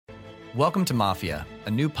Welcome to Mafia,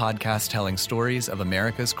 a new podcast telling stories of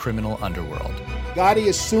America's criminal underworld. Gotti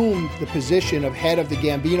assumed the position of head of the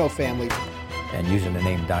Gambino family. And using the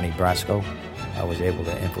name Donnie Brasco, I was able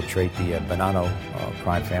to infiltrate the Bonanno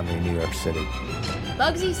crime family in New York City.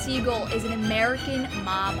 Bugsy Siegel is an American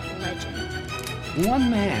mob legend.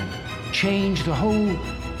 One man changed the whole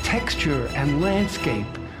texture and landscape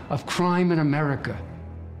of crime in America.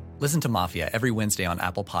 Listen to Mafia every Wednesday on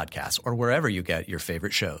Apple Podcasts or wherever you get your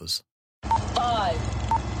favorite shows. 5,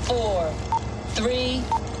 4, 3,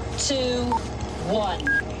 2,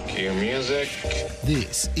 1. Cue music.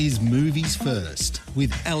 This is Movies First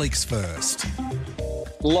with Alex First.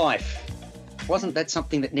 Life. Wasn't that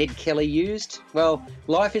something that Ned Kelly used? Well,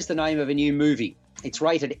 Life is the name of a new movie. It's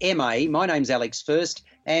rated MA. My name's Alex First,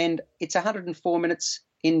 and it's 104 minutes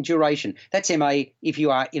in duration. That's MA if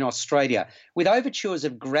you are in Australia. With overtures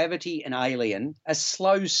of Gravity and Alien, a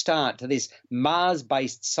slow start to this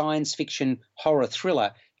Mars-based science fiction horror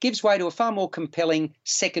thriller gives way to a far more compelling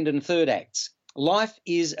second and third acts. Life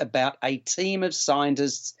is about a team of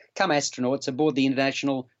scientists come astronauts aboard the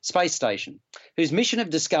International Space Station, whose mission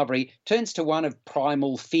of discovery turns to one of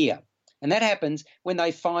primal fear. And that happens when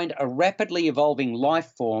they find a rapidly evolving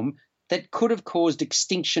life form that could have caused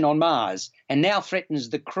extinction on Mars and now threatens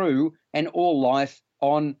the crew and all life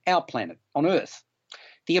on our planet, on Earth.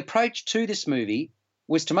 The approach to this movie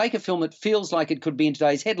was to make a film that feels like it could be in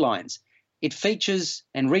today's headlines. It features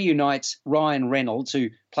and reunites Ryan Reynolds, who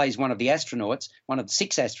plays one of the astronauts, one of the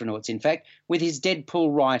 6 astronauts, in fact, with his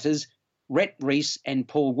Deadpool writers, Rhett Reese and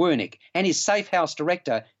Paul Wernick, and his Safe House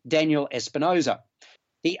director, Daniel Espinosa.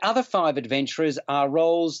 The other 5 adventurers are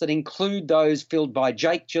roles that include those filled by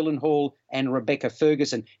Jake Gyllenhaal and Rebecca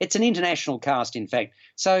Ferguson. It's an international cast, in fact.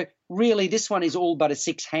 So really, this one is all but a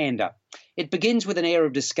 6-hander. It begins with an air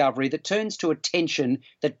of discovery that turns to a tension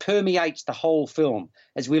that permeates the whole film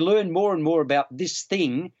as we learn more and more about this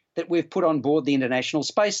thing that we've put on board the International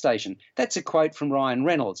Space Station. That's a quote from Ryan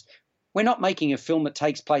Reynolds. We're not making a film that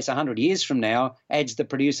takes place 100 years from now, adds the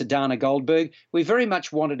producer Dana Goldberg. We very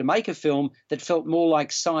much wanted to make a film that felt more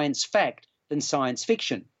like science fact than science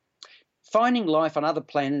fiction. Finding life on other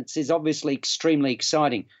planets is obviously extremely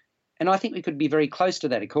exciting, and I think we could be very close to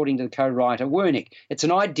that, according to the co-writer Wernick. It's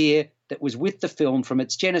an idea that was with the film from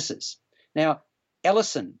its genesis. Now,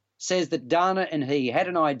 Ellison says that Dana and he had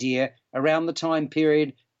an idea around the time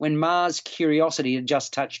period when Mars Curiosity had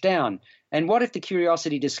just touched down. And what if the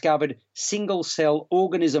Curiosity discovered single-cell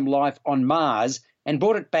organism life on Mars and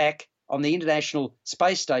brought it back on the International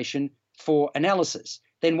Space Station for analysis?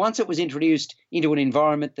 Then once it was introduced into an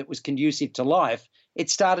environment that was conducive to life, it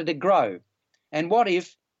started to grow. And what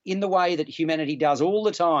if, in the way that humanity does all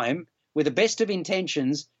the time, with the best of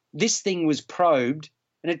intentions, this thing was probed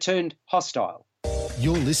and it turned hostile?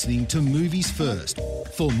 You're listening to Movies First.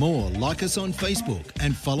 For more, like us on Facebook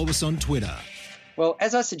and follow us on Twitter. Well,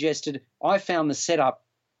 as I suggested, I found the setup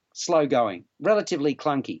slow going, relatively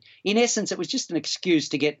clunky. In essence, it was just an excuse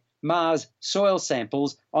to get Mars soil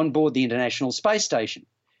samples on board the International Space Station.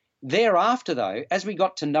 Thereafter, though, as we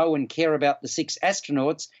got to know and care about the 6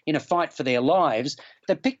 astronauts in a fight for their lives,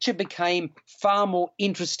 the picture became far more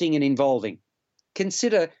interesting and involving.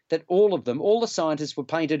 Consider that all of them, all the scientists, were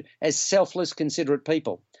painted as selfless, considerate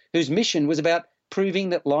people whose mission was about proving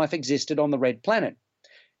that life existed on the red planet.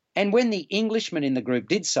 And when the Englishman in the group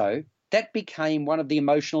did so, that became one of the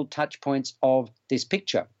emotional touch points of this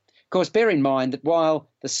picture. Of course, bear in mind that while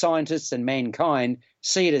the scientists and mankind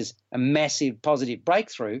see it as a massive positive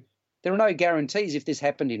breakthrough, there are no guarantees if this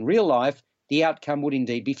happened in real life, the outcome would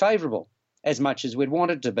indeed be favourable, as much as we'd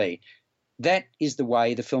want it to be. That is the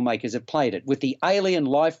way the filmmakers have played it, with the alien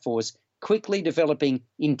life force quickly developing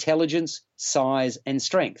intelligence, size and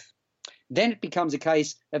strength. Then it becomes a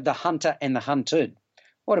case of the hunter and the hunted.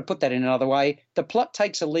 Or to put that in another way, the plot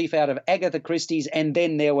takes a leaf out of Agatha Christie's And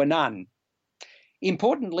Then There Were None.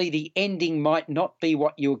 Importantly, the ending might not be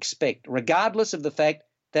what you expect, regardless of the fact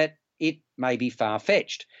that it may be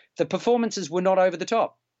far-fetched. The performances were not over the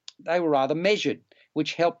top. They were rather measured,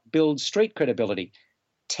 which helped build street credibility.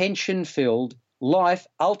 Tension-filled, life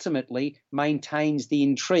ultimately maintains the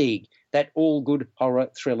intrigue that all good horror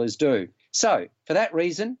thrillers do. So, for that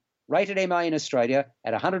reason, rated MA in Australia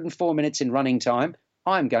at 104 minutes in running time,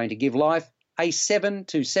 I'm going to give Life a 7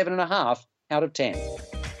 to 7.5 out of 10.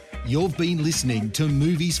 You've been listening to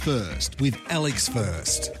Movies First with Alex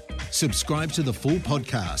First. Subscribe to the full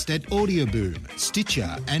podcast at Audioboom,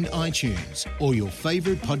 Stitcher and iTunes, or your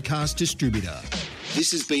favourite podcast distributor.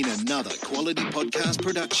 This has been another quality podcast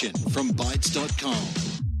production from Bytes.com.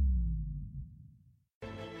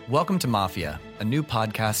 Welcome to Mafia, a new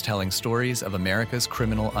podcast telling stories of America's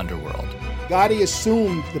criminal underworld. Gotti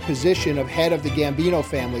assumed the position of head of the Gambino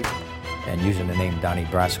family. And using the name Donnie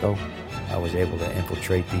Brasco, I was able to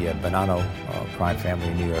infiltrate the Bonanno crime family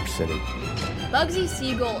in New York City. Bugsy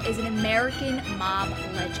Siegel is an American mob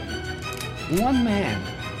legend. One man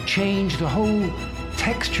changed the whole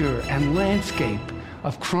texture and landscape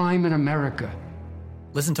of crime in America.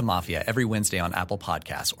 Listen to Mafia every Wednesday on Apple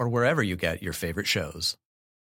Podcasts or wherever you get your favorite shows.